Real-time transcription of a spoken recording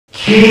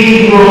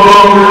Keep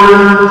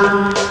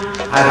Rogner,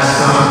 I've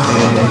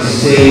something to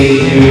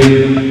say to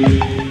you.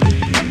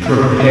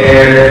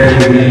 Prepare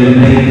to be the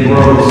main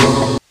roast.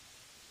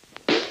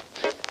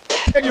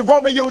 And you're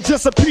Romeo,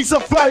 just a piece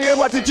of fire.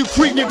 Why did you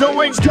create your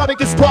domains? Cutting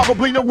is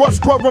probably the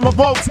worst program of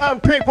all time.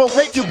 People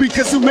hate you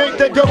because you made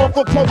that go up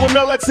for program.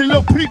 Now let's see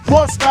little Peep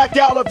plus back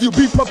out of you.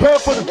 Be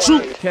prepared for the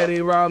truth.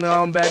 Rogner,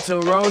 I'm back to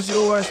Rose.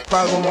 You worst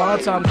program all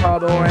time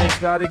called Orange.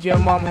 Got it, your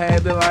mom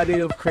had the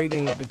idea of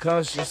creating it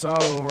because she saw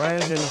it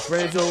arranged in the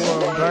fridge or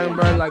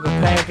burn like a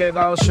pancake.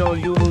 I'll show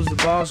you who's the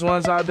boss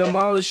once I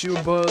demolish you,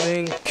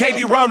 building.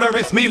 Rogner,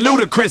 it's me,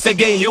 Ludacris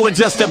again. You were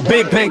just a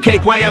big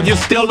pancake. Why have you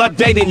still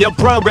updating your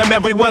program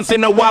every once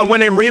in a while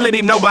when in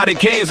reality nobody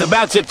cares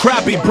about your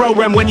crappy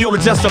program? When you were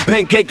just a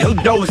pancake, who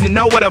knows? You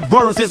know what a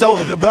verse is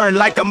over to burn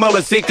like a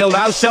motorcycle.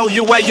 I'll show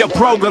you where your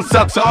program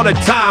sucks all the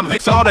time.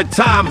 It's all the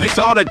time. It's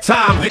all the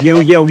time.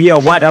 Yo,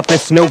 what up?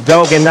 It's Snoop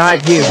Dogg and I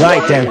here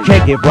right there.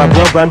 Kick it, bro,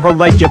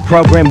 unrelate your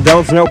program.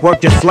 Those no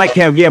work just like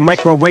hell, yeah,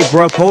 microwave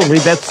broke. Holy,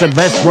 that's the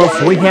best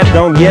roast we have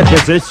done yet.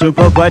 This is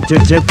super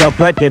budget, just a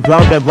budget,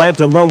 all the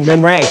labs alone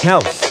in rag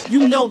house.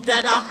 You know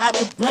that I have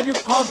a better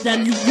call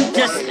than you. You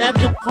just have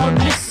the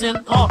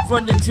permission off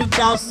from the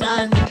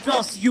 2000.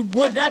 Plus, you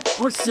were that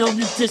person who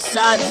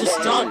decided to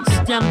start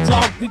STEM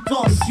talk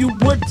because you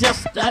were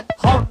just that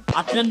hard.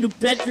 I can do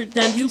better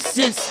than you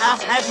since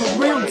I have a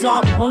real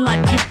job.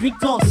 Unlike you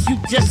because you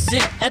just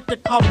sit at the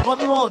top of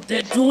the road.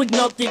 They're doing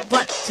nothing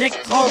but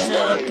take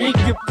culture. Make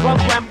your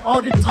program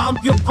all the time.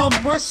 Your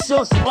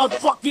commercials are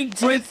fucking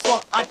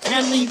dreadful. I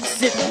can't even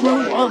sit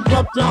through all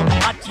of them.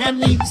 I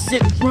can't even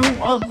sit through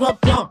all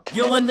of them.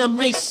 Your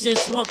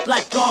animations look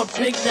like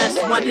garbage, that's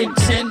why they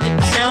change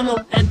the channel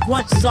and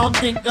watch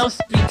something else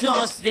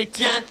because they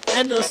can't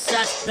handle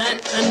such bad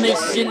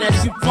animation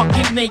as you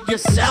fucking make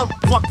yourself,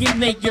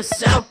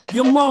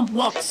 Your mom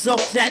walks so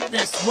fat,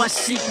 that's why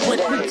she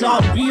quit her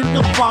job being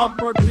a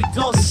barber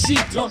because she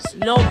doesn't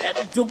know how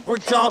to do her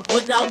job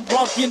without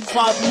walking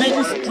 5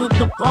 minutes to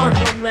the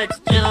barber. Let's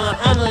get on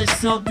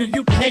analyst. So do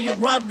you pay your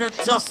Rogner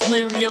just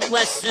learn your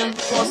lesson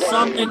for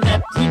something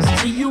that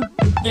pleases to you,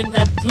 and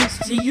that pleases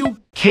to you?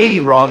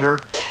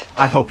 Rogner,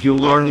 I hope you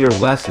learned your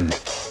lesson.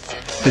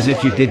 Because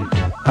if you didn't,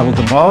 I will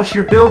demolish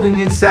your building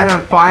and set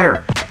on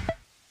fire.